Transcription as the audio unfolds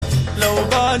لو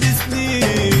بعد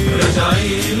سنين.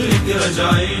 راجعين لك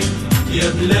راجعين يا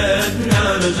بلادنا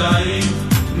راجعين،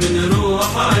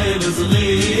 منروح عيل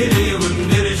صغيرة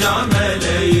وبنرجع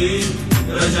ملايين.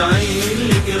 راجعين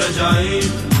لك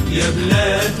راجعين يا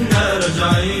بلادنا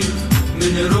راجعين،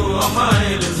 منروح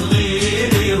عيل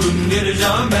صغيرة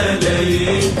وبنرجع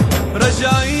ملايين.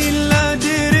 راجعين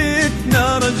لديرتنا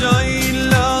راجعين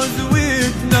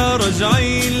لعزوتنا،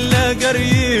 راجعين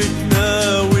لقريتنا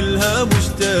والها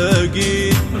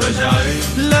مشتاقين. راجعين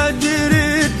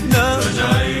لديرتنا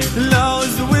راجعين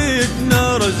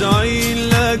لعزوتنا، راجعين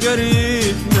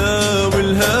لقريتنا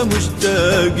والها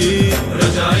مشتاقين.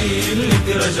 راجعين لك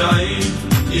راجعين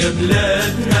يا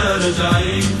بلادنا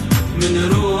راجعين،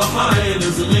 منروح عيل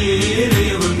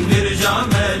صغيرة وبنرجع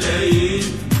ملايين.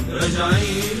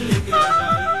 راجعين لك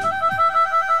راجعين.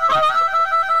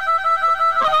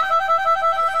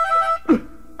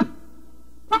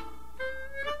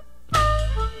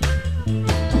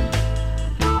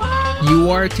 You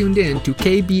are tuned in to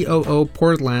KBOO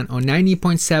Portland on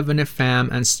 90.7 FM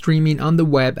and streaming on the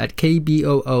web at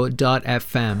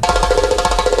kboo.fm.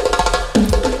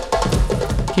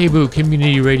 KBOO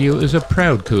Community Radio is a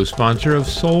proud co-sponsor of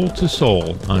Soul to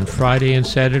Soul on Friday and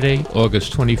Saturday,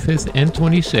 August 25th and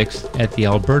 26th at the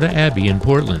Alberta Abbey in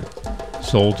Portland.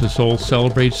 Soul to Soul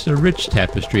celebrates the rich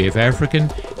tapestry of African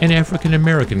and African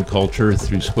American culture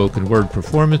through spoken word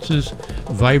performances,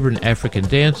 vibrant African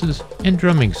dances, and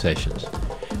drumming sessions.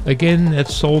 Again,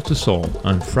 that's Soul to Soul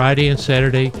on Friday and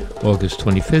Saturday, August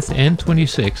 25th and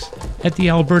 26th at the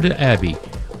Alberta Abbey,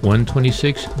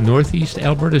 126 Northeast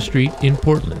Alberta Street in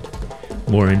Portland.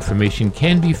 More information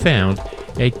can be found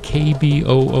at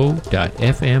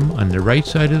kboo.fm on the right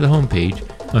side of the homepage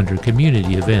under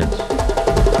Community Events.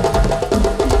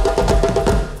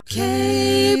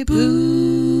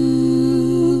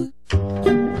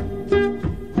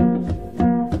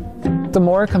 The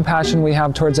more compassion we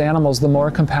have towards animals, the more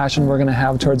compassion we're going to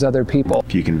have towards other people.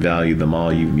 If you can value them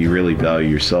all, you really value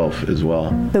yourself as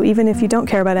well. So even if you don't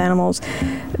care about animals,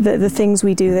 the things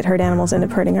we do that hurt animals end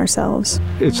up hurting ourselves.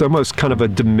 It's almost kind of a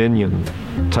dominion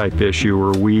type issue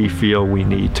where we feel we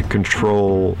need to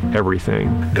control everything.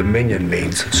 Dominion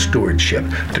means stewardship,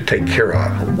 to take care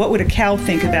of. What would a cow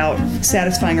think about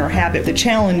satisfying our habit? The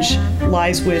challenge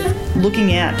lies with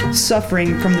looking at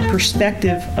suffering from the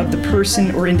perspective of the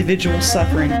person or individual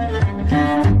suffering.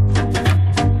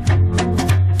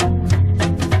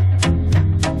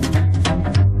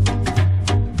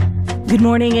 Good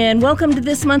morning and welcome to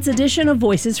this month's edition of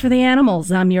Voices for the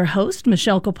Animals. I'm your host,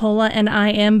 Michelle Coppola, and I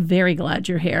am very glad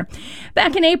you're here.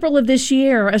 Back in April of this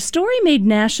year, a story made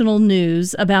national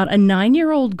news about a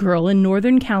 9-year-old girl in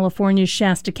Northern California's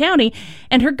Shasta County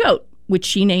and her goat, which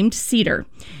she named Cedar.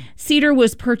 Cedar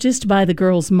was purchased by the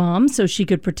girl's mom so she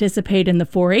could participate in the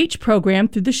 4-H program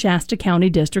through the Shasta County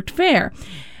District Fair.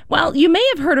 Well, you may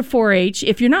have heard of 4-H.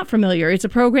 If you're not familiar, it's a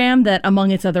program that, among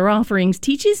its other offerings,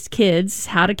 teaches kids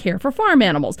how to care for farm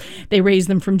animals. They raise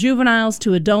them from juveniles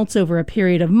to adults over a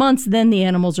period of months. Then the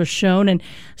animals are shown and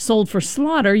sold for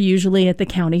slaughter, usually at the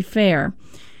county fair.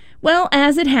 Well,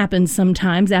 as it happens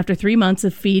sometimes, after 3 months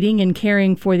of feeding and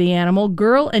caring for the animal,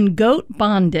 girl and goat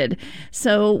bonded.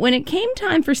 So when it came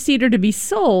time for Cedar to be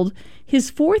sold,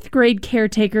 his 4th grade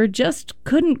caretaker just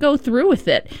couldn't go through with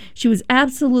it. She was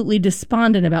absolutely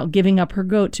despondent about giving up her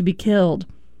goat to be killed.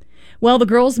 Well, the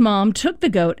girl's mom took the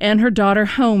goat and her daughter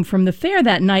home from the fair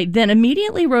that night, then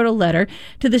immediately wrote a letter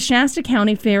to the Shasta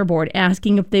County Fair Board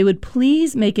asking if they would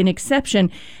please make an exception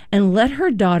and let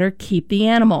her daughter keep the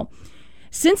animal.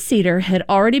 Since Cedar had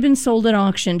already been sold at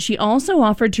auction, she also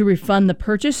offered to refund the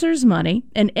purchaser's money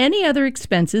and any other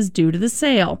expenses due to the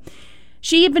sale.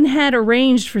 She even had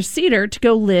arranged for Cedar to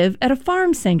go live at a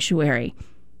farm sanctuary.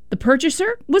 The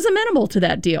purchaser was amenable to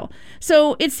that deal.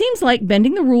 So it seems like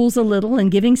bending the rules a little and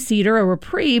giving Cedar a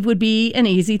reprieve would be an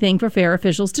easy thing for fair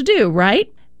officials to do,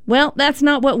 right? Well, that's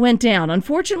not what went down.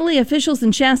 Unfortunately, officials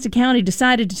in Shasta County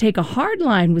decided to take a hard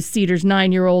line with Cedar's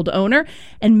 9-year-old owner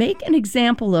and make an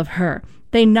example of her.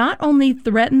 They not only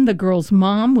threatened the girl's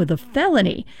mom with a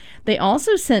felony, they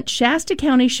also sent Shasta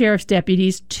County Sheriff's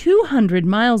deputies 200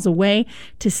 miles away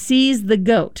to seize the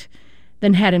goat,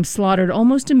 then had him slaughtered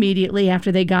almost immediately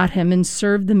after they got him and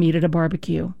served the meat at a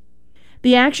barbecue.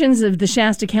 The actions of the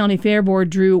Shasta County Fair Board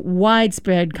drew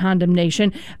widespread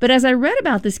condemnation, but as I read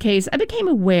about this case, I became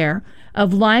aware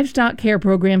of livestock care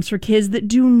programs for kids that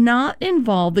do not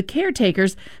involve the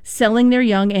caretakers selling their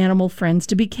young animal friends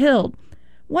to be killed.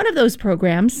 One of those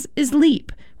programs is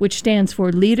LEAP, which stands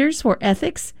for Leaders for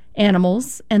Ethics,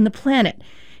 Animals, and the Planet.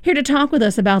 Here to talk with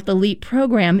us about the LEAP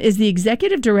program is the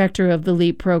executive director of the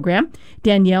LEAP program,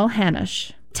 Danielle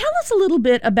Hanisch. Tell us a little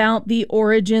bit about the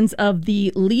origins of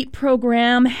the LEAP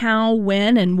program, how,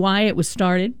 when, and why it was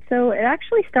started. So it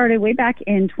actually started way back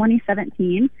in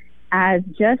 2017 as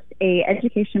just a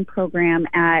education program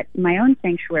at my own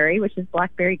sanctuary, which is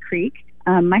Blackberry Creek.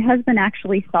 My husband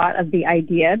actually thought of the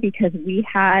idea because we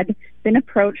had been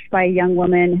approached by a young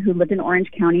woman who lived in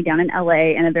Orange County down in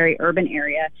LA in a very urban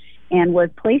area and was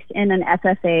placed in an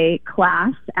FFA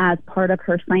class as part of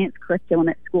her science curriculum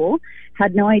at school,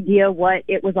 had no idea what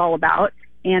it was all about,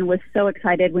 and was so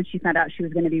excited when she found out she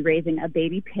was going to be raising a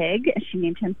baby pig. She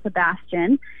named him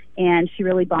Sebastian, and she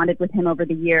really bonded with him over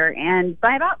the year. And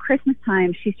by about Christmas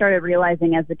time, she started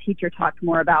realizing as the teacher talked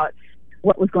more about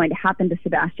what was going to happen to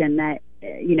Sebastian, that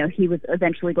he was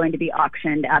eventually going to be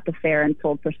auctioned at the fair and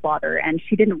sold for slaughter, and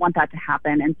she didn't want that to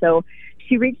happen. And so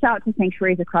she reached out to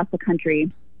sanctuaries across the country,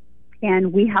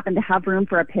 and we happened to have room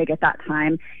for a pig at that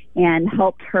time and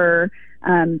helped her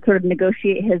sort of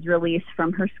negotiate his release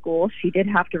from her school. She did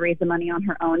have to raise the money on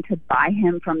her own to buy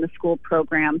him from the school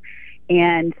program,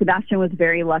 and Sebastian was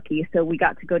very lucky. So we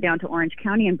got to go down to Orange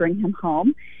County and bring him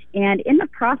home. And in the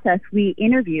process, we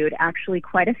interviewed actually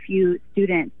quite a few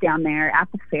students down there at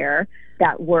the fair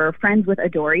that were friends with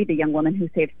Adori, the young woman who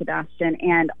saved Sebastian,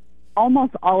 and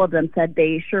almost all of them said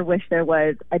they sure wish there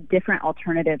was a different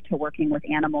alternative to working with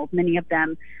animals. Many of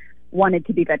them wanted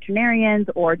to be veterinarians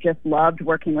or just loved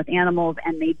working with animals,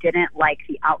 and they didn't like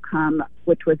the outcome,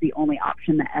 which was the only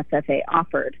option that FFA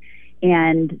offered.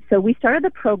 And so we started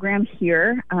the program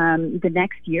here the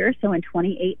next year, so in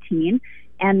 2018,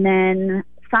 and then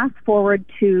fast forward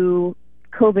to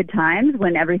COVID times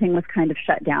when everything was kind of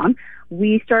shut down,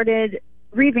 we started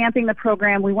revamping the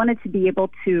program. We wanted to be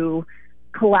able to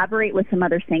collaborate with some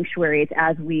other sanctuaries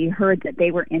as we heard that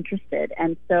they were interested.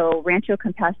 And so Rancho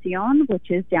Compasión,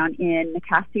 which is down in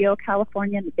Nicasio,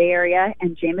 California, in the Bay Area,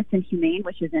 and Jameson Humane,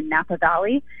 which is in Napa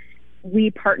Valley,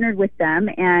 we partnered with them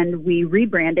and we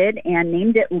rebranded and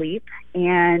named it LEAP,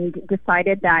 and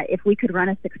decided that if we could run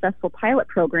a successful pilot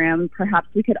program, perhaps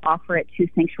we could offer it to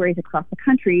sanctuaries across the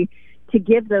country to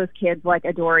give those kids like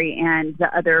Adori and the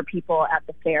other people at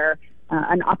the fair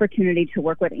an opportunity to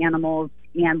work with animals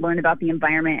and learn about the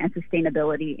environment and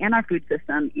sustainability and our food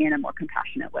system in a more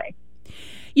compassionate way.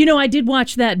 I did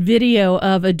watch that video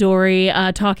of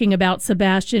Adori talking about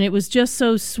Sebastian. It was just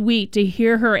so sweet to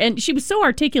hear her. And she was so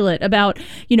articulate about,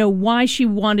 why she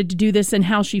wanted to do this and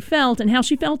how she felt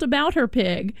about her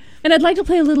pig. And I'd like to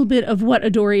play a little bit of what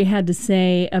Adori had to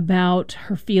say about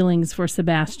her feelings for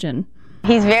Sebastian.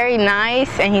 He's very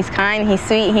nice and he's kind, he's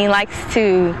sweet. He likes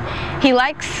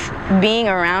being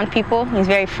around people. He's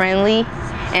very friendly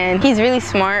and he's really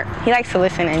smart. He likes to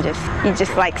listen and he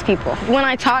just likes people. When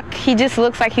I talk, he just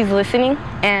looks like he's listening,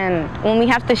 and when we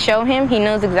have to show him, he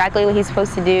knows exactly what he's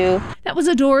supposed to do. That was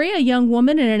Adori, a young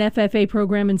woman in an FFA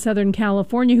program in Southern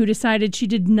California who decided she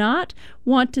did not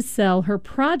want to sell her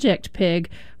project pig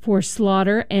for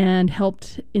slaughter and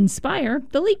helped inspire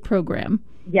the LEAP program.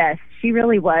 Yes, she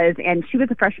really was. And she was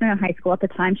a freshman in high school at the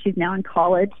time. She's now in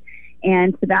college.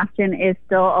 And Sebastian is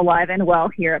still alive and well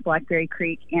here at Blackberry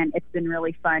Creek. And it's been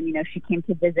really fun. She came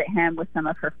to visit him with some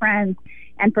of her friends.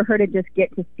 And for her to just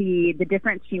get to see the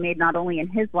difference she made, not only in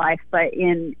his life, but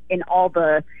in all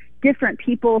the different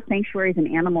people, sanctuaries, and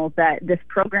animals that this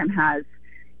program has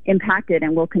impacted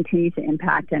and will continue to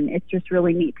impact. And it's just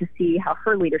really neat to see how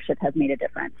her leadership has made a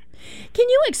difference. Can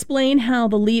you explain how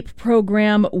the LEAP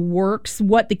program works,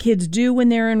 what the kids do when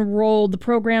they're enrolled, the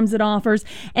programs it offers,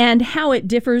 and how it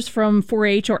differs from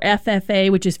 4-H or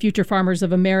FFA, which is Future Farmers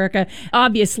of America?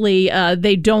 Obviously,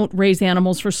 they don't raise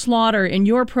animals for slaughter in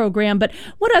your program, but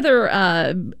what other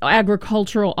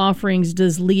agricultural offerings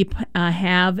does LEAP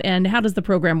have, and how does the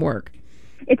program work?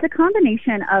 It's a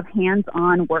combination of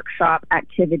hands-on workshop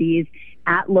activities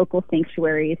at local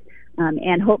sanctuaries,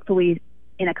 and hopefully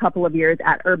in a couple of years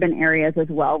at urban areas as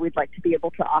well. We'd like to be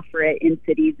able to offer it in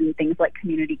cities and things like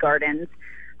community gardens.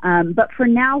 But for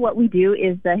now, what we do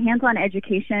is the hands-on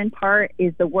education part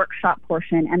is the workshop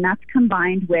portion, and that's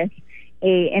combined with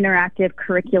a interactive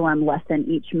curriculum lesson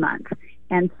each month.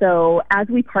 And so as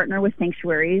we partner with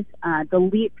sanctuaries, the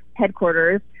LEAP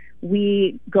headquarters,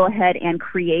 we go ahead and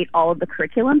create all of the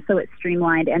curriculum so it's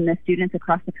streamlined, and the students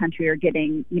across the country are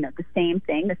getting, the same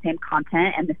thing, the same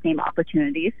content and the same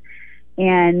opportunities.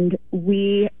 And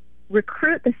we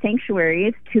recruit the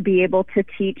sanctuaries to be able to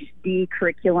teach the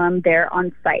curriculum there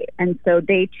on site. And so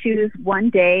they choose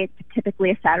one day, typically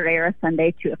a Saturday or a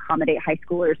Sunday, to accommodate high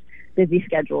schoolers' busy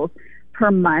schedules per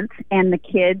month. And the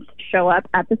kids show up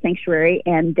at the sanctuary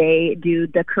and they do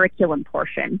the curriculum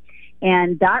portion.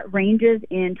 And that ranges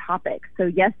in topics. So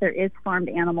yes, there is farmed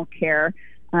animal care.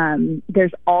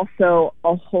 There's also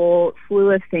a whole slew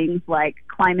of things like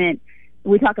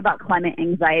we talk about climate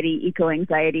anxiety,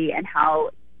 eco-anxiety, and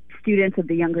how students of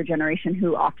the younger generation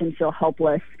who often feel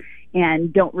helpless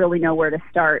and don't really know where to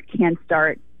start can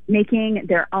start making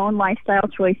their own lifestyle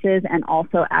choices and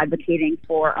also advocating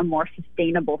for a more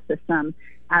sustainable system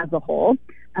as a whole.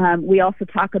 We also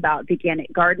talk about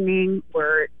veganic gardening.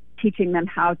 We're teaching them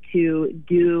how to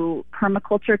do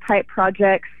permaculture type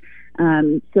projects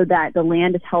so that the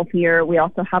land is healthier. We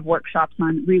also have workshops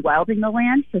on rewilding the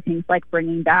land, so things like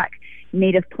bringing back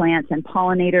native plants and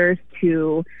pollinators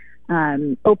to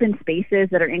open spaces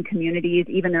that are in communities,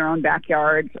 even their own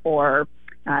backyards, or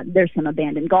there's some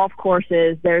abandoned golf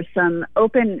courses. There's some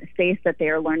open space that they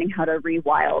are learning how to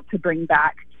rewild to bring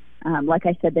back, like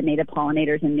I said, the native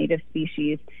pollinators and native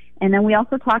species. And then we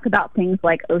also talk about things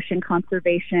like ocean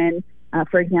conservation.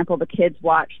 For example, the kids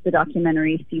watch the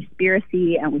documentary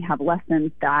Seaspiracy, and we have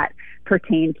lessons that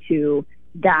pertain to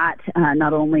that,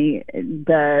 not only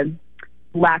the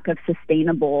lack of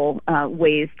sustainable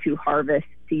ways to harvest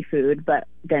seafood, but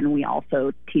then we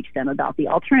also teach them about the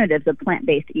alternatives of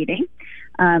plant-based eating.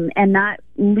 And that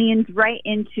leans right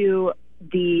into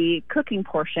the cooking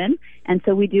portion. And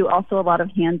so we do also a lot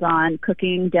of hands-on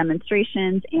cooking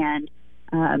demonstrations and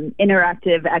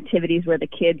interactive activities where the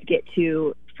kids get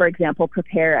to, for example,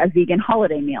 prepare a vegan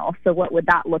holiday meal. So what would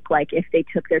that look like if they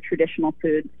took their traditional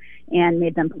foods and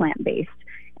made them plant-based?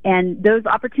 And those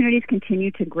opportunities continue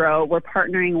to grow. We're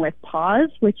partnering with PAWS,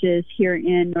 which is here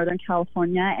in Northern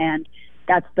California, and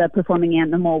that's the Performing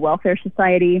Animal Welfare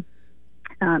Society,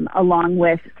 along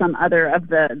with some other of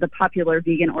the popular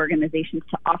vegan organizations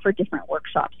to offer different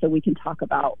workshops so we can talk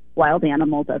about wild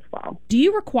animals as well. Do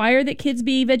you require that kids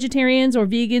be vegetarians or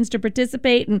vegans to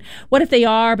participate? And what if they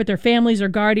are, but their families or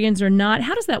guardians are not?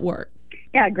 How does that work?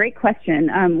 Yeah, great question.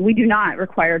 We do not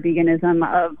require veganism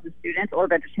of the students or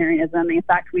vegetarianism. In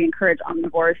fact, we encourage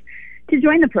omnivores to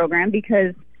join the program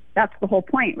because that's the whole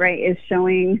point, right, is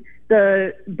showing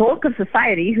the bulk of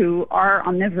society who are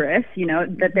omnivorous,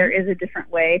 that there is a different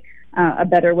way, a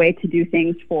better way to do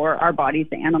things for our bodies,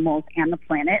 the animals, and the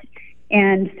planet.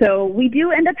 And so we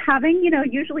do end up having,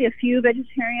 usually a few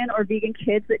vegetarian or vegan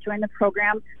kids that join the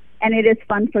program, and it is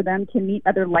fun for them to meet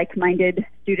other like-minded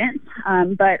students.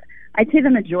 But I'd say the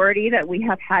majority that we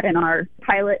have had in our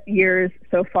pilot years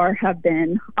so far have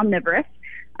been omnivorous.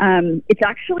 It's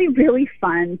actually really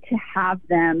fun to have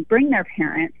them bring their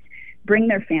parents, bring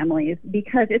their families,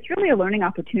 because it's really a learning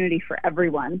opportunity for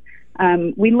everyone.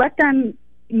 We let them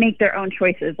make their own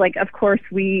choices. Like, of course,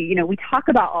 we talk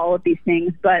about all of these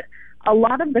things, but a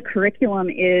lot of the curriculum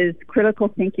is critical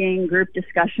thinking, group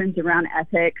discussions around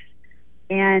ethics,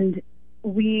 and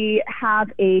we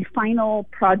have a final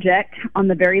project on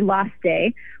the very last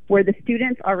day where the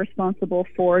students are responsible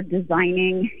for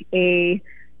designing a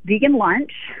vegan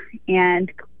lunch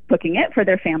and cooking it for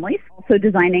their families, also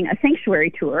designing a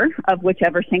sanctuary tour of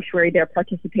whichever sanctuary they're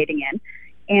participating in.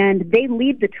 And they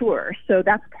lead the tour. So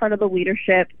that's part of the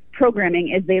leadership programming,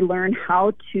 is they learn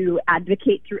how to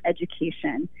advocate through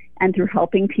education and through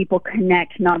helping people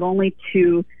connect not only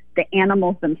to the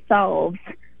animals themselves,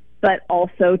 but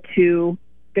also to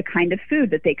the kind of food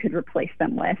that they could replace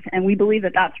them with. And we believe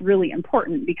that that's really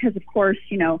important because, of course,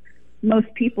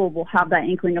 most people will have that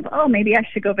inkling of, oh, maybe I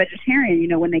should go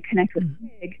vegetarian, when they connect with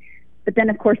pig. But then,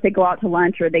 of course, they go out to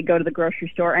lunch or they go to the grocery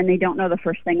store and they don't know the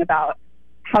first thing about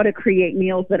how to create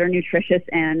meals that are nutritious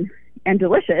and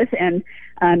delicious and,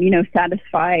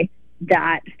 satisfy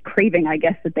that craving, I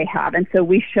guess, that they have. And so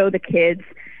we show the kids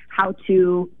how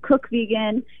to cook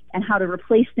vegan and how to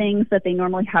replace things that they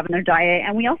normally have in their diet.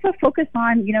 And we also focus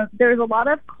on, there's a lot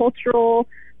of cultural,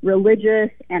 religious,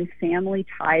 and family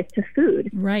ties to food.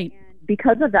 Right.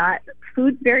 Because of that,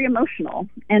 food's very emotional.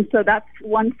 And so that's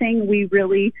one thing we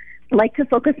really like to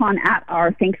focus on at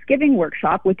our Thanksgiving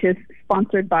workshop, which is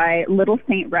sponsored by Little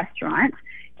Saint Restaurant.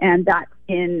 And that's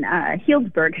in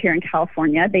Healdsburg here in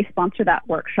California. They sponsor that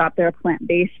workshop. They're a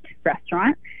plant-based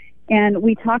restaurant. And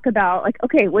we talk about,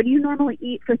 okay, what do you normally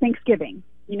eat for Thanksgiving?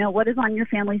 What is on your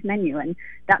family's menu? And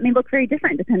that may look very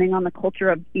different depending on the culture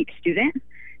of each student.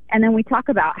 And then we talk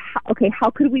about, how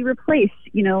could we replace,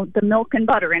 the milk and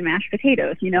butter and mashed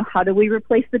potatoes? How do we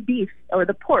replace the beef or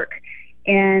the pork?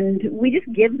 And we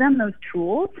just give them those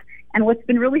tools. And what's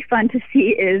been really fun to see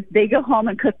is they go home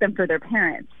and cook them for their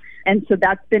parents. And so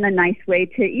that's been a nice way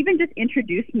to even just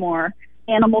introduce more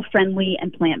animal-friendly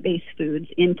and plant-based foods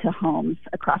into homes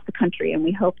across the country. And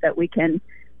we hope that we can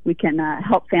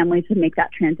help families to make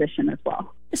that transition as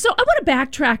well. So I want to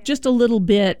backtrack just a little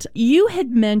bit. You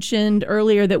had mentioned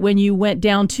earlier that when you went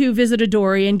down to visit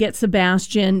Adori and get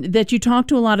Sebastian, that you talked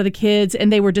to a lot of the kids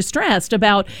and they were distressed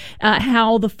about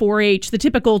how the 4-H, the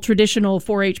typical traditional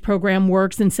 4-H program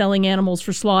works in selling animals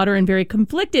for slaughter, and very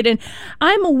conflicted. And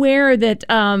I'm aware that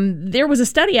there was a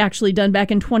study actually done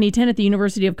back in 2010 at the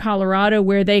University of Colorado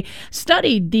where they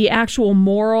studied the actual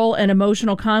moral and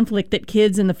emotional conflict that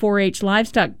kids in the 4-H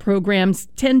livestock programs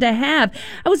tend to have.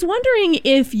 I was wondering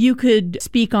if you could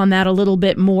speak on that a little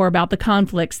bit more about the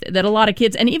conflicts that a lot of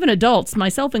kids, and even adults,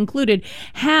 myself included,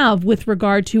 have with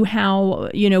regard to how,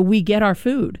 we get our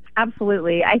food.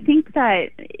 Absolutely. I think that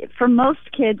for most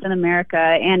kids in America,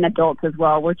 and adults as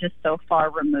well, we're just so far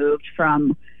removed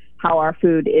from how our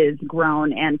food is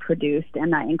grown and produced,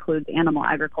 and that includes animal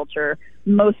agriculture.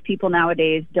 Most people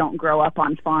nowadays don't grow up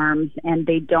on farms, and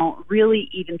they don't really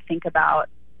even think about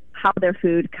how their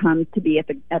food comes to be at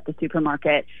the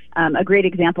supermarket. A great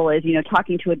example is,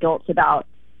 talking to adults about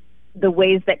the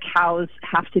ways that cows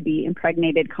have to be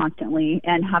impregnated constantly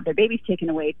and have their babies taken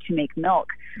away to make milk.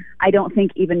 I don't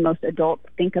think even most adults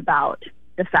think about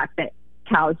the fact that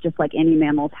cows, just like any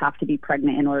mammals, have to be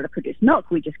pregnant in order to produce milk.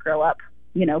 We just grow up,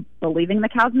 believing the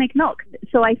cows make milk.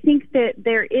 So I think that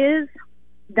there is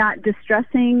that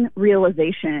distressing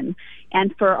realization.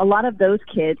 And for a lot of those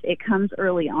kids, it comes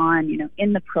early on,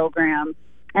 in the program.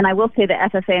 And I will say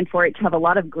that FFA and 4-H have a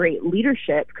lot of great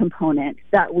leadership components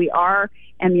that we are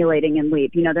emulating in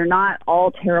LEAP. They're not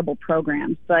all terrible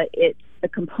programs, but it's the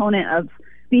component of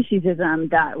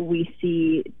speciesism that we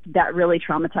see that really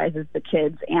traumatizes the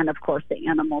kids and, of course, the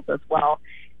animals as well.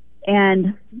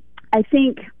 And I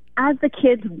think as the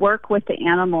kids work with the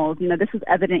animals, this was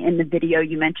evident in the video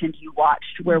you mentioned you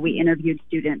watched, where we interviewed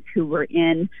students who were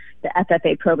in the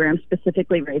FFA program,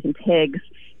 specifically raising pigs.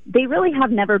 They really have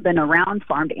never been around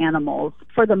farmed animals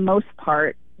for the most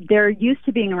part. They're used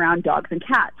to being around dogs and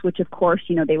cats, which, of course,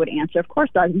 they would answer, of course,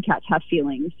 dogs and cats have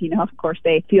feelings. Of course,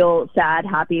 they feel sad,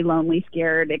 happy, lonely,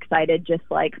 scared, excited, just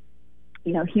like,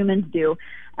 humans do,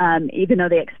 even though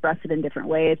they express it in different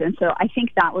ways. And so I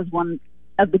think that was one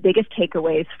of the biggest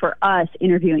takeaways for us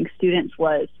interviewing students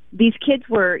was these kids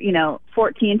were,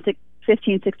 14,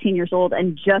 15, 16 years old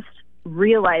and just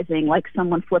realizing, like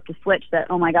someone flipped a switch, that,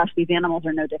 oh my gosh, these animals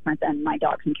are no different than my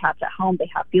dogs and cats at home. They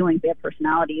have feelings, they have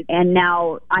personalities. And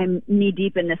now I'm knee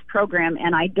deep in this program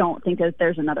and I don't think that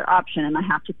there's another option, and I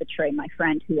have to betray my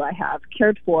friend who I have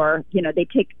cared for. They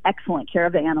take excellent care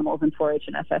of the animals in 4-H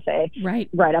and FFA,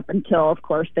 right up until, of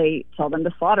course, they sell them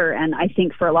to slaughter. And I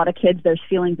think for a lot of kids, there's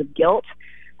feelings of guilt.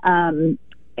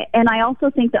 And I also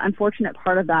think the unfortunate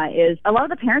part of that is a lot of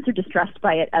the parents are distressed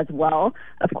by it as well.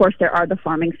 Of course, there are the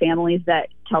farming families that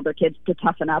tell their kids to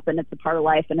toughen up, and it's a part of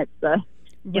life, and it's the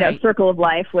circle of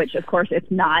life, which, of course, it's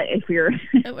not if you're...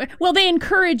 Well, they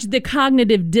encourage the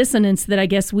cognitive dissonance that I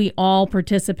guess we all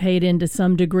participate in to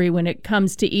some degree when it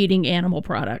comes to eating animal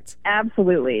products.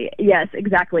 Absolutely. Yes,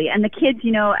 exactly. And the kids,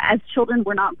 as children,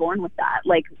 we're not born with that.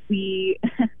 Like,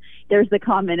 there's the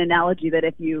common analogy that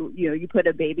if you put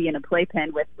a baby in a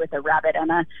playpen with a rabbit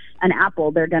and an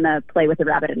apple, they're going to play with the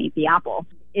rabbit and eat the apple.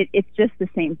 It's just the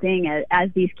same thing.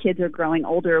 As these kids are growing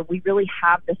older, we really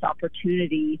have this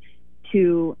opportunity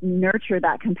to nurture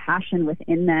that compassion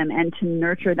within them and to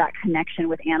nurture that connection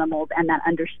with animals and that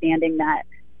understanding that,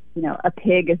 a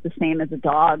pig is the same as a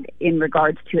dog in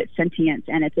regards to its sentience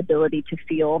and its ability to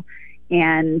feel,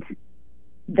 and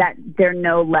that they're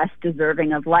no less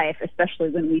deserving of life, especially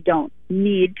when we don't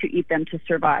need to eat them to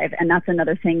survive. And that's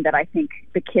another thing that I think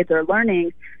the kids are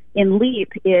learning in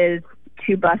LEAP is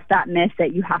to bust that myth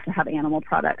that you have to have animal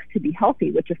products to be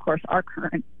healthy, which, of course, our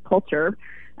current culture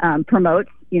promotes,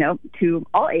 to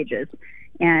all ages.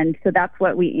 And so that's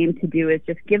what we aim to do, is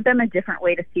just give them a different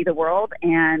way to see the world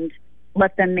and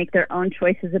let them make their own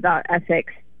choices about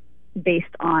ethics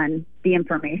based on the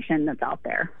information that's out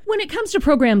there. When it comes to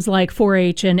programs like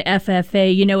 4-H and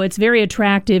FFA, it's very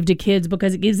attractive to kids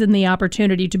because it gives them the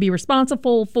opportunity to be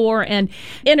responsible for and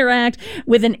interact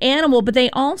with an animal, but they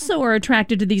also are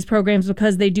attracted to these programs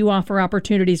because they do offer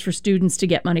opportunities for students to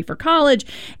get money for college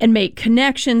and make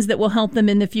connections that will help them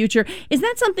in the future. Is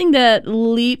that something that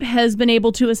LEAP has been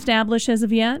able to establish as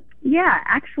of yet? Yeah,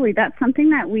 actually, that's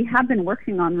something that we have been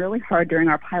working on really hard during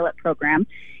our pilot program.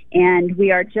 And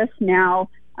we are just now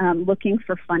looking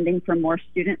for funding for more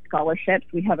student scholarships.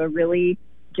 We have a really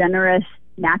generous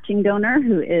matching donor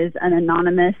who is an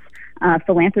anonymous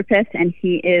philanthropist, and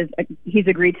he's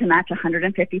agreed to match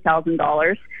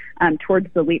 $150,000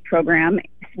 towards the LEAP program,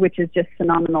 which is just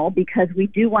phenomenal because we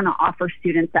do want to offer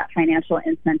students that financial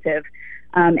incentive.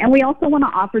 And we also want to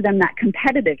offer them that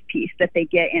competitive piece that they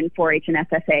get in 4-H and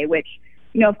FFA, which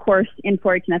of course, in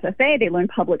 4-H and FFA, they learn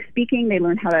public speaking. They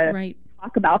learn how to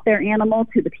talk about their animal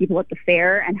to the people at the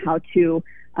fair and how to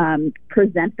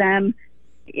present them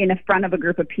in front of a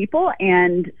group of people.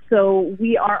 And so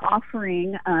we are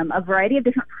offering a variety of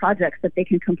different projects that they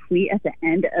can complete at the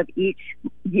end of each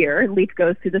year. LEAP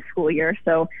goes through the school year,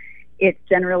 so it's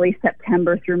generally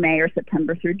September through May or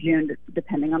September through June,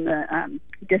 depending on the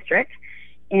district.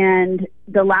 And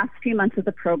the last few months of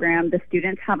the program, the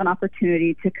students have an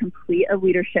opportunity to complete a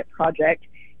leadership project,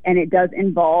 and it does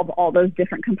involve all those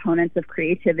different components of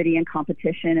creativity and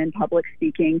competition and public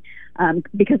speaking.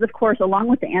 Because, of course, along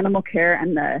with the animal care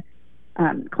and the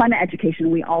climate education,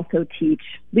 we also teach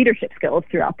leadership skills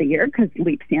throughout the year, because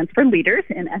LEAP stands for Leaders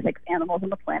in Ethics, Animals,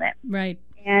 and the Planet. Right.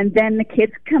 And then the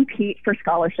kids compete for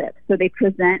scholarships. So they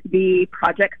present the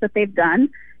projects that they've done,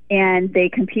 and they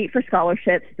compete for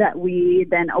scholarships that we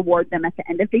then award them at the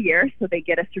end of the year. So they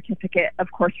get a certificate,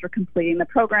 of course, for completing the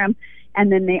program.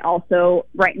 And then they also,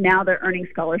 right now, they're earning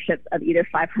scholarships of either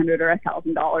 $500 or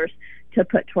 $1,000 to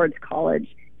put towards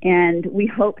college. And we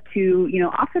hope to,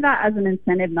 offer that as an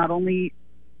incentive, not only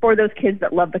for those kids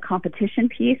that love the competition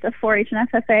piece of 4-H and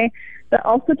FFA, but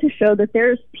also to show that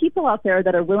there's people out there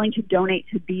that are willing to donate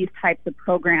to these types of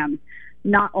programs,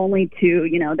 not only to,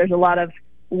 there's a lot of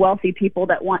wealthy people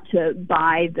that want to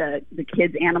buy the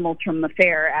kids' animals from the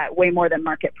fair at way more than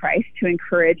market price to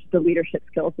encourage the leadership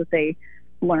skills that they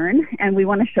learn. And we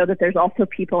want to show that there's also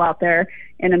people out there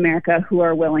in America who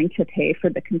are willing to pay for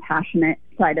the compassionate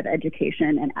side of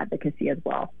education and advocacy as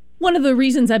well. One of the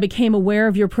reasons I became aware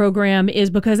of your program is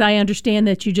because I understand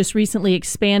that you just recently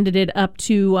expanded it up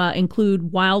to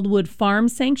include Wildwood Farm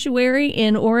Sanctuary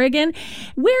in Oregon.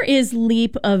 Where is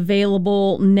LEAP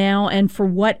available now, and for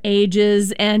what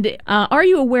ages? And are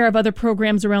you aware of other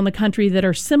programs around the country that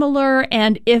are similar?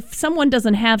 And if someone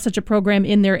doesn't have such a program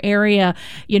in their area,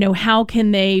 how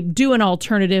can they do an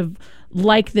alternative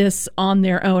like this on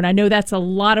their own? I know that's a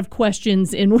lot of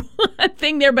questions in one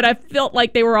thing there, but I felt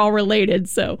like they were all related.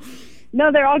 So,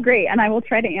 no, they're all great, and I will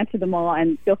try to answer them all.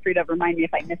 And feel free to remind me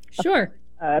if I missed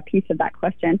a piece of that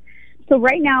question. So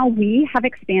right now we have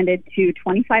expanded to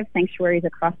 25 sanctuaries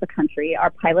across the country. Our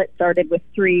pilot started with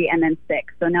 3 and then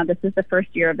 6. So now this is the first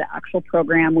year of the actual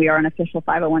program. We are an official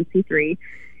 501c3.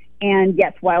 And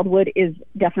yes, Wildwood is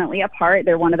definitely a part.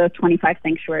 They're one of those 25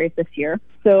 sanctuaries this year.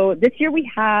 So this year we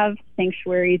have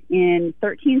sanctuaries in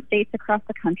 13 states across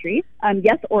the country.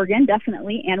 Yes, Oregon,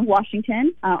 definitely, and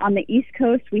Washington. On the East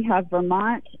Coast, we have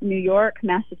Vermont, New York,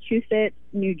 Massachusetts,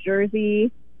 New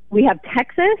Jersey. We have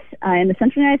Texas in the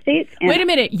central United States. Wait a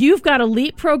minute. You've got a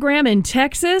LEAP program in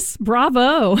Texas?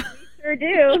 Bravo. We sure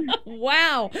do.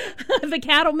 Wow. The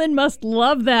cattlemen must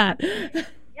love that.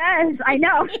 Yes, I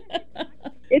know.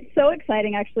 It's so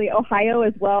exciting, actually. Ohio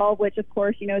as well, which, of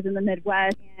course, is in the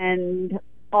Midwest, and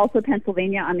also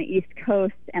Pennsylvania on the East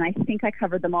Coast, and I think I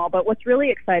covered them all. But what's really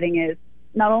exciting is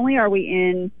not only are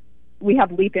we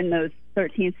have LEAP in those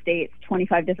 13 states,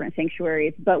 25 different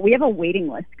sanctuaries, but we have a waiting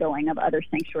list going of other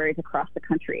sanctuaries across the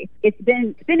country. It's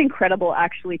been incredible,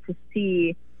 actually, to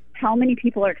see how many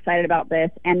people are excited about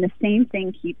this, and the same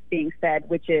thing keeps being said,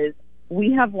 which is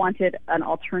we have wanted an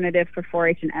alternative for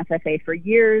 4-H and FFA for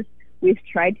years. We've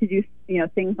tried to do,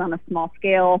 things on a small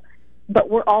scale, but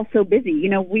we're all so busy.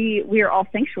 We are all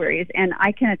sanctuaries, and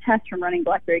I can attest from running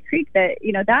Blackberry Creek that,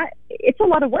 that it's a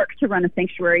lot of work to run a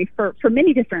sanctuary for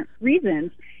many different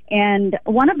reasons. And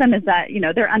one of them is that,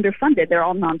 they're underfunded. They're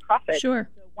all nonprofit. Sure.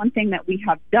 So one thing that we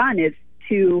have done is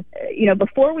to,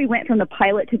 before we went from the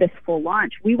pilot to this full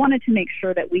launch, we wanted to make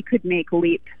sure that we could make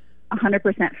LEAP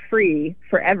 100% free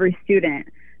for every student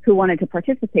who wanted to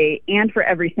participate and for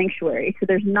every sanctuary. So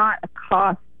there's not a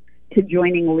cost to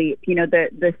joining LEAP.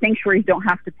 The sanctuaries don't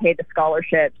have to pay the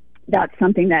scholarships. That's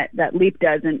something that LEAP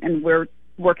does, and we're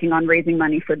working on raising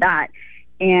money for that.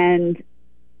 And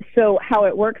so how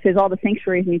it works is all the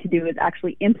sanctuaries need to do is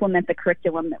actually implement the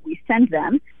curriculum that we send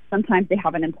them. Sometimes they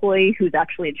have an employee who's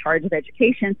actually in charge of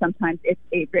education. Sometimes it's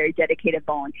a very dedicated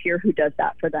volunteer who does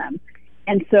that for them.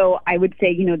 And so I would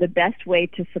say, the best way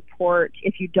to support,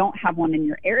 if you don't have one in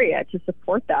your area, to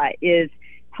support that is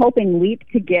helping LEAP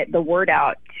to get the word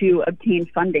out to obtain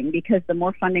funding, because the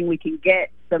more funding we can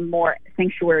get, the more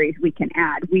sanctuaries we can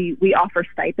add. We offer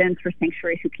stipends for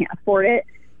sanctuaries who can't afford it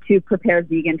to prepare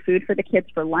vegan food for the kids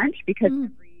for lunch, because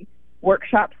every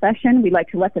workshop session, we like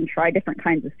to let them try different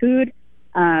kinds of food.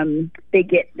 They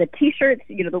get the T-shirts,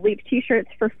 the LEAP T-shirts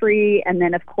for free, and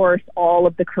then, of course, all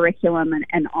of the curriculum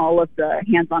and all of the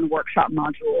hands-on workshop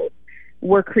modules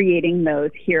we're creating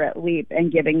those here at LEAP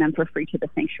and giving them for free to the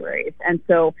sanctuaries. And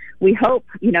so we hope,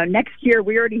 next year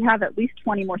we already have at least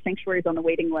 20 more sanctuaries on the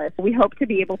waiting list. We hope to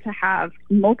be able to have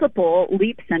multiple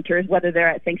LEAP centers, whether they're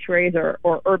at sanctuaries or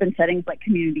urban settings like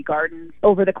community gardens.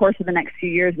 Over the course of the next few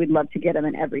years, we'd love to get them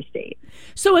in every state.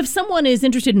 So if someone is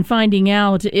interested in finding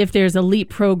out if there's a LEAP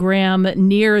program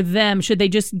near them, should they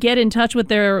just get in touch with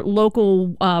their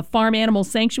local farm animal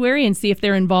sanctuary and see if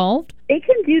they're involved? They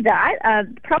can do that.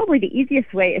 Probably the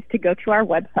easiest way is to go to our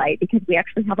website, because we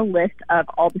actually have a list of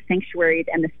all the sanctuaries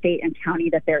and the state and county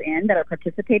that they're in that are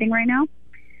participating right now.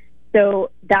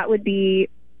 So that would be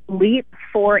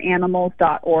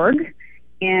leap4animals.org.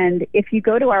 And if you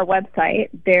go to our website,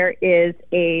 there is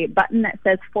a button that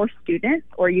says for students,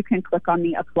 or you can click on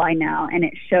the apply now, and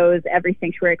it shows every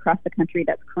sanctuary across the country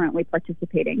that's currently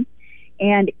participating.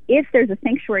 And if there's a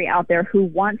sanctuary out there who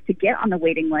wants to get on the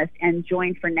waiting list and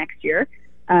join for next year,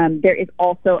 there is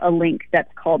also a link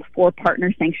that's called For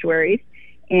Partner Sanctuaries,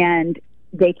 and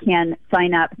they can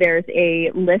sign up. There's a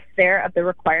list there of the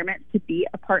requirements to be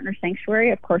a partner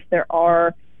sanctuary. Of course, there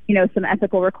are some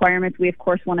ethical requirements. We, of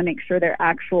course, want to make sure they're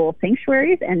actual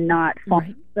sanctuaries and not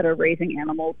farms that are raising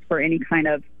animals for any kind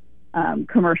of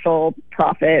commercial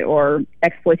profit or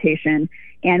exploitation.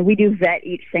 And we do vet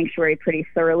each sanctuary pretty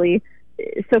thoroughly.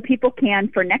 So people can,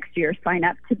 for next year, sign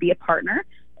up to be a partner,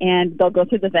 and they'll go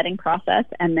through the vetting process,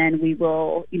 and then we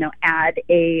will, add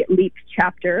a LEAP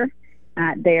chapter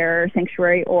at their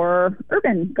sanctuary or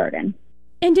urban garden.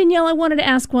 And Danielle, I wanted to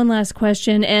ask one last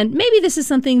question, and maybe this is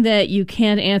something that you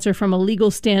can't answer from a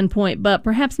legal standpoint, but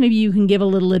perhaps maybe you can give a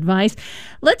little advice.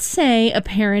 Let's say a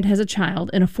parent has a child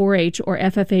in a 4-H or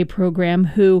FFA program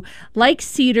who, like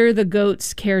Cedar, the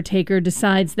goat's caretaker,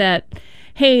 decides that,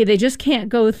 hey, they just can't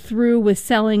go through with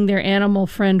selling their animal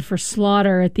friend for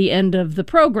slaughter at the end of the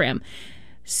program.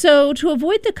 So to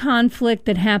avoid the conflict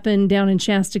that happened down in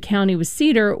Shasta County with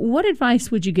Cedar, what advice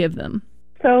would you give them?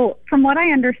 So from what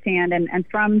I understand, and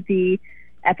from the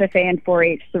FFA and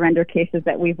 4-H surrender cases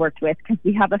that we've worked with, because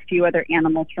we have a few other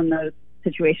animals from those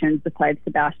situations besides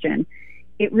Sebastian,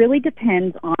 it really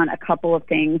depends on a couple of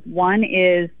things. One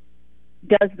is,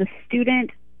 does the student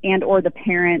and or the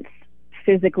parents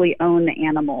physically own the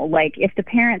animal? Like, if the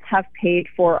parents have paid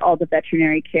for all the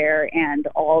veterinary care and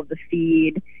all of the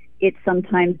feed, it's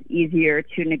sometimes easier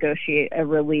to negotiate a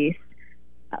release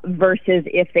versus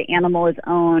if the animal is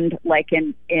owned, like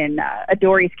in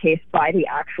Adori's case, by the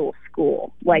actual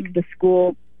school. Like, the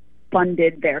school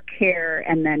funded their care,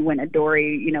 and then when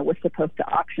Adori, was supposed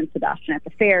to auction Sebastian at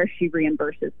the fair, she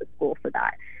reimburses the school for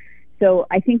that. So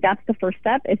I think that's the first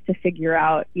step, is to figure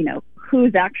out,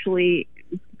 who's actually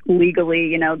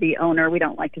legally, the owner. We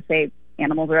don't like to say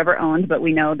animals are ever owned, but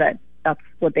we know that that's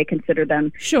what they consider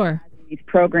them. Sure. In these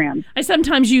programs. I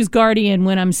sometimes use guardian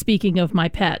when I'm speaking of my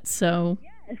pets, so.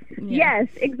 Yes,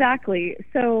 exactly.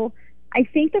 So I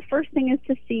think the first thing is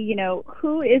to see,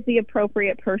 who is the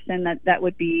appropriate person that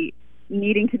would be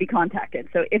needing to be contacted.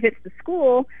 So if it's the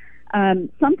school,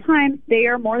 sometimes they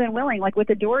are more than willing. Like with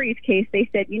Adori's case, they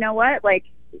said, you know what, like,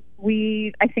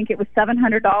 I think it was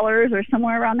 $700 or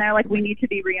somewhere around there. Like, we need to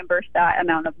be reimbursed that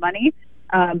amount of money,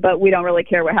 but we don't really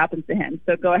care what happens to him.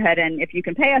 So go ahead, and if you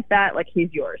can pay us that, like,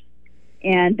 he's yours.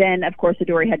 And then, of course,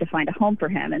 Adori had to find a home for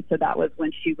him, and so that was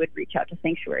when she would reach out to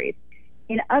sanctuaries.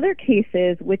 In other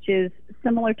cases, which is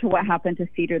similar to what happened to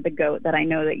Cedar the goat that I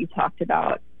know that you talked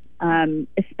about,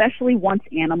 especially once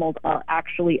animals are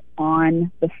actually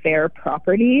on the fair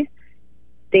property,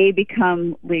 they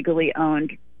become legally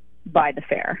owned by the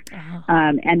fair.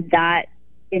 And that,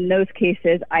 in those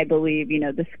cases, I believe,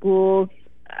 the schools,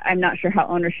 I'm not sure how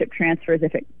ownership transfers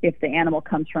if the animal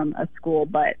comes from a school,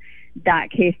 but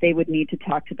that case they would need to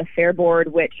talk to the fair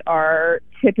board, which are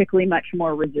typically much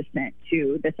more resistant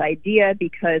to this idea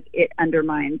because it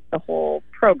undermines the whole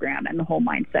program and the whole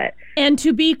mindset. And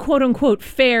to be quote unquote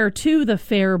fair to the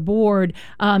fair board,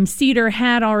 Cedar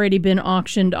had already been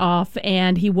auctioned off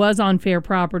and he was on fair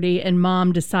property, and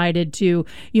mom decided to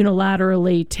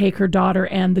unilaterally take her daughter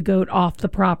and the goat off the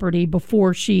property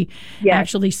before she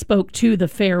actually spoke to the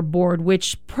fair board,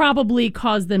 which probably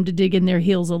caused them to dig in their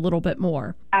heels a little bit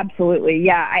more. Absolutely.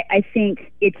 Yeah, I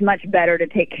think it's much better to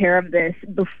take care of this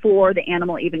before the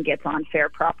animal even gets on fair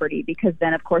property, because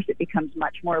then, of course, it becomes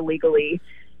much more legally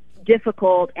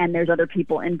difficult and there's other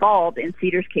people involved. In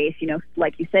Cedar's case,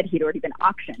 like you said, he'd already been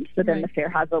auctioned. So then the fair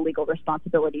has a legal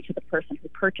responsibility to the person who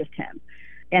purchased him.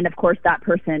 And of course, that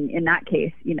person in that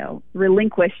case,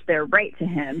 relinquished their right to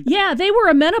him. Yeah, they were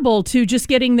amenable to just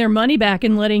getting their money back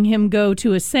and letting him go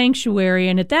to a sanctuary.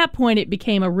 And at that point, it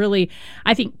became a really,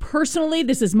 I think personally,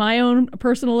 this is my own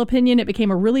personal opinion, it became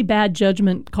a really bad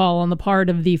judgment call on the part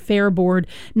of the fair board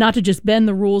not to just bend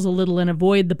the rules a little and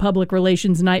avoid the public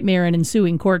relations nightmare and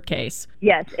ensuing court case.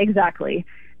 Yes, exactly.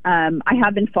 I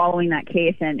have been following that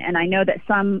case, and I know that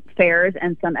some fairs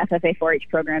and some FFA 4-H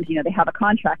programs, they have a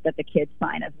contract that the kids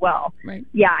sign as well. Right.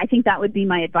 Yeah, I think that would be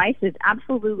my advice, is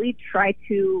absolutely try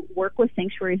to work with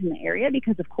sanctuaries in the area,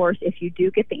 because, of course, if you do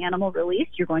get the animal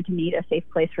released, you're going to need a safe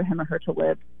place for him or her to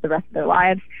live the rest of their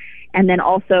lives. And then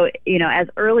also, as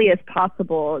early as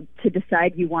possible to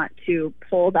decide you want to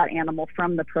pull that animal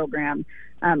from the program.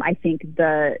 I think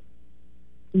the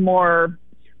more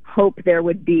hope there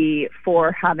would be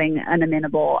for having an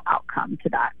amenable outcome to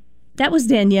that. That was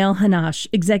Danielle Hanash,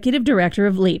 Executive Director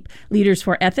of LEAP, Leaders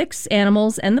for Ethics,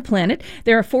 Animals, and the Planet.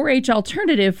 They're a 4-H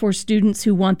alternative for students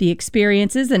who want the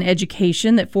experiences and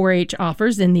education that 4-H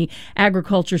offers in the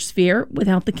agriculture sphere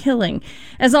without the killing.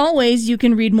 As always, you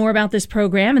can read more about this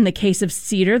program and the case of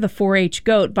Cedar, the 4-H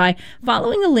goat, by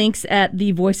following the links at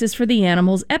the Voices for the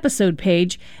Animals episode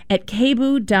page at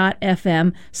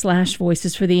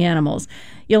kboo.fm/Voices for the Animals.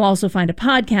 You'll also find a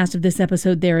podcast of this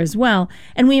episode there as well,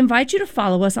 and we invite you to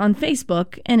follow us on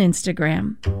Facebook and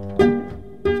Instagram.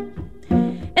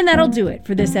 And that'll do it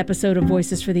for this episode of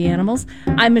Voices for the Animals.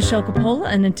 I'm Michelle Coppola,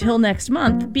 and until next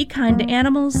month, be kind to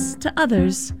animals, to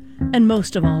others, and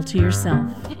most of all to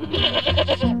yourself.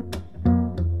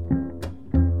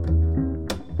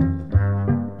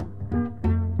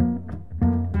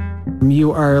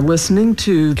 You are listening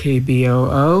to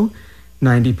KBOO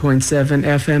 90.7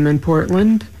 FM in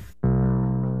Portland.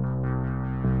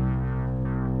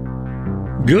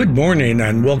 Good morning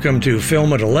and welcome to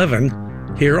Film at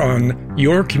 11 here on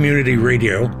your community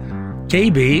radio,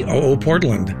 KBOO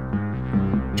Portland.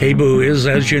 KBOO is,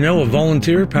 as you know, a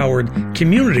volunteer-powered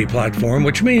community platform,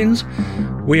 which means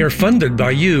we are funded by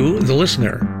you, the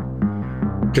listener.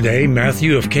 Today,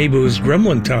 Matthew of KBOO's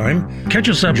Gremlin Time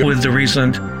catches up with the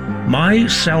recent My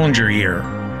Salinger Year.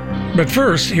 But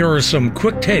first, here are some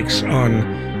quick takes on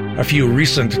a few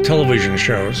recent television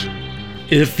shows.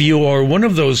 If you are one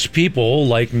of those people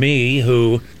like me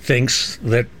who thinks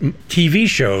that TV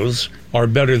shows are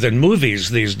better than movies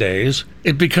these days,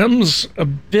 it becomes a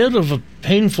bit of a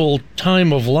painful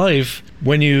time of life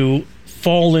when you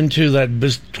fall into that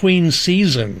between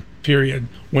season period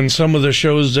when some of the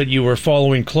shows that you were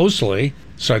following closely,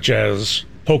 such as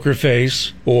Poker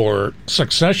Face or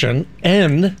Succession,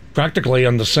 end practically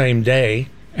on the same day,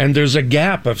 and there's a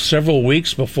gap of several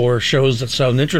weeks before shows that sound interesting